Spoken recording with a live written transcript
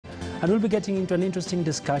And we'll be getting into an interesting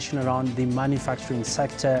discussion around the manufacturing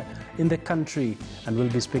sector in the country. And we'll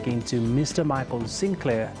be speaking to Mr. Michael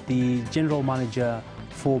Sinclair, the General Manager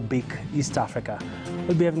for BIC East Africa.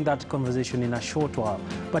 We'll be having that conversation in a short while.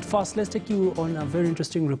 But first, let's take you on a very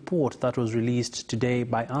interesting report that was released today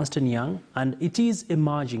by Ernst & Young. And it is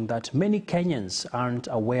emerging that many Kenyans aren't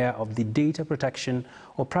aware of the data protection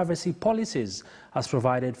or privacy policies as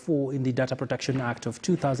provided for in the Data Protection Act of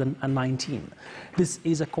 2019. This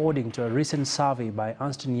is according to a recent survey by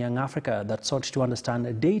Ernst & Young Africa that sought to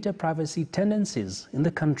understand data privacy tendencies in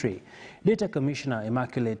the country. Data Commissioner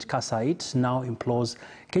Immaculate Kasait now implores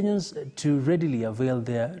Kenyans not to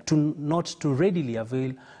readily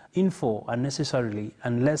avail info unnecessarily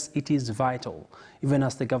unless it is vital, even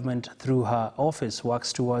as the government through her office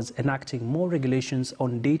works towards enacting more regulations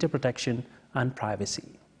on data protection and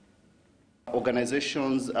privacy.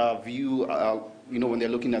 Organizations view, when they're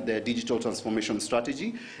looking at their digital transformation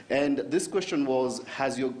strategy. And this question was,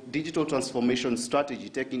 has your digital transformation strategy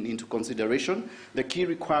taken into consideration the key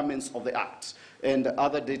requirements of the Act and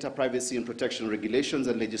other data privacy and protection regulations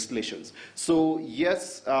and legislations? So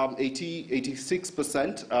yes,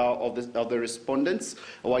 86% of the respondents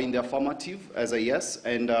were in the affirmative as a yes,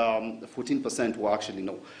 and 14% were actually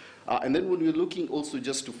no. And then when we're looking also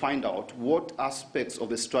just to find out what aspects of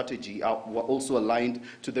the strategy were also aligned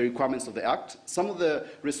to the requirements of the Act, some of the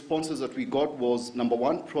responses that we got was, number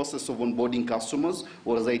one, process of onboarding customers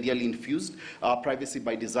was ideally infused, privacy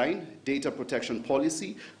by design, data protection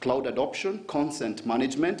policy, cloud adoption, consent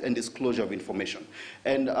management, and disclosure of information.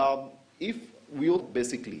 And if we all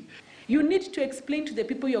basically... You need to explain to the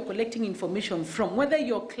people you're collecting information from, whether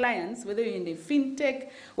you're clients, whether you're in the fintech,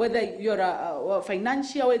 whether you're a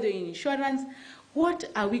financial, whether you're in insurance, what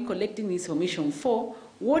are we collecting this information for?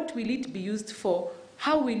 What will it be used for?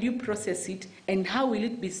 How will you process it? And how will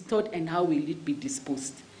it be stored? And how will it be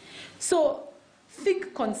disposed? So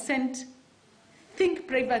think consent, think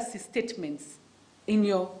privacy statements in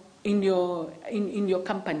your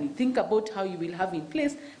company. Think about how you will have in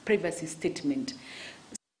place privacy statement.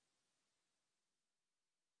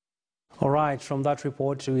 All right, from that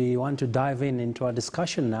report, we want to dive into our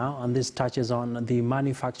discussion now, and this touches on the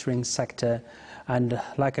manufacturing sector. And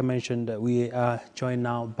like I mentioned, we are joined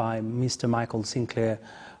now by Mr. Michael Sinclair,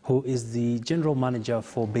 who is the General Manager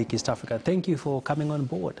for BIC East Africa. Thank you for coming on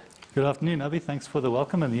board. Good afternoon, Abby. Thanks for the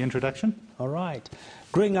welcome and the introduction. All right.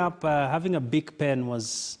 Growing up, having a big pen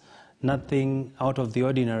was nothing out of the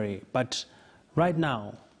ordinary. But right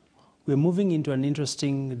now, we're moving into an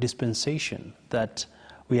interesting dispensation that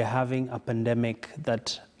we are having a pandemic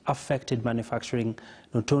that affected manufacturing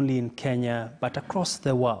not only in Kenya but across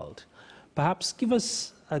the world. Perhaps give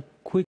us